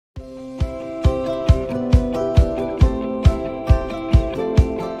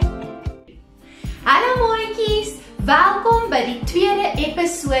by die tweede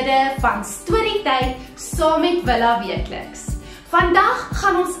episode van Storietyd saam met Willa Weekliks. Vandag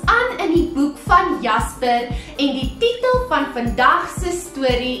gaan ons aan in die boek van JASPER en die titel van vandag se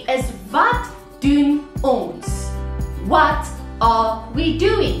storie is Wat doen ons? What are we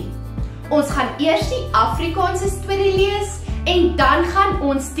doing? Ons gaan eers die Afrikaanse storie lees en dan gaan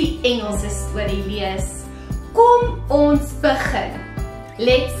ons die Engelse storie lees. Kom ons begin.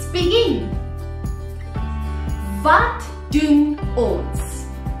 Let's begin. Wat doen ons?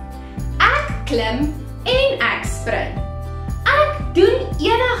 Ek klim en ek spring. Ek doen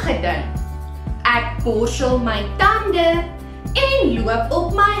enige ding. Ek borsel my tande en loop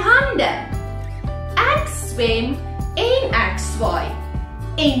op my hande. Ek swem en ek swaai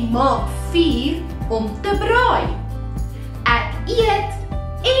en maak vuur om te braai. Ek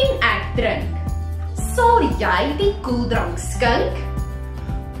eet en ek drink. Sal jy die koeldrank skink?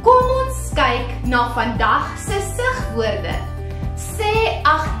 Kom ons kyk na vandag se sigwoorde. Sê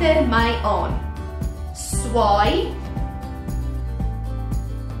agter my aan. Swaai,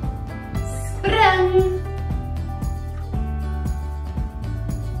 spring,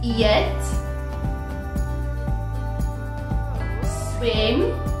 eet, swem,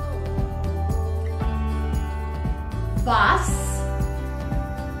 was,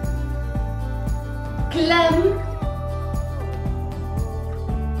 klim,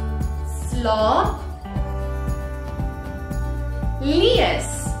 slaap, lees.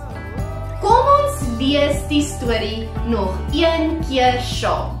 Kom ons lees die storie nog een keer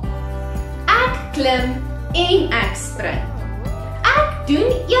saam. Ek klim en ek spring. Ek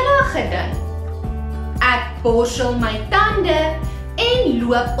doen enige ding. Ek borsel my tande en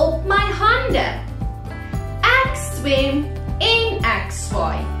loop op my hande. Ek swem en ek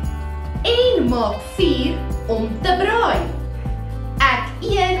swaai en maak vuur om te braai. Ek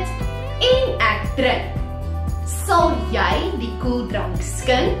eet en ek drink. Sal jy die koeldrank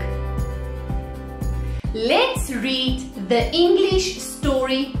skink? Let's read the English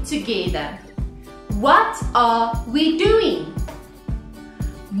story together. What are we doing?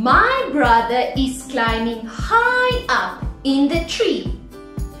 My brother is climbing high up in the tree.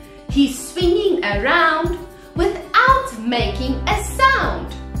 He's swinging around without making a sound.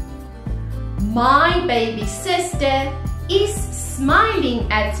 My baby sister is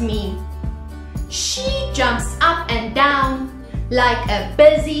smiling at me. She jumps up and down like a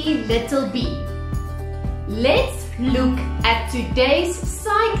busy little bee. Let's look at today's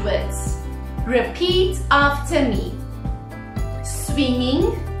sight words. Repeat after me.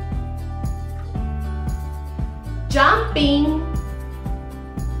 Swinging, jumping,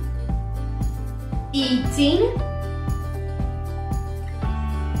 eating,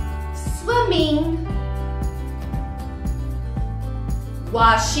 swimming,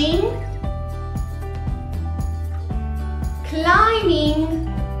 washing, climbing,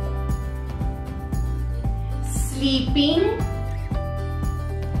 sleeping,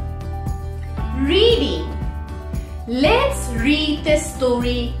 reading. Let's read the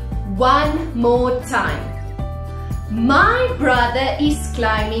story one more time. My brother is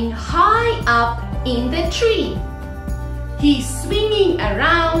climbing high up in the tree. He's swinging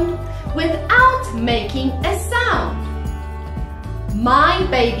around without making a sound. My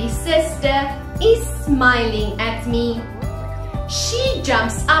baby sister is smiling at me. She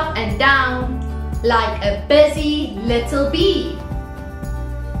jumps up and down like a busy little bee.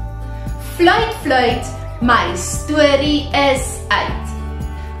 Fluit, fluit, my storie is uit.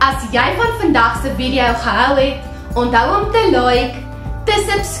 As jy van vandag se video gehou het, onthou om te like, te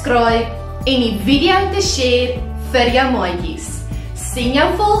subscribe en die video te share vir jou maatjies. Sien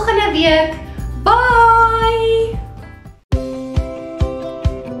jou volgende week. Bye!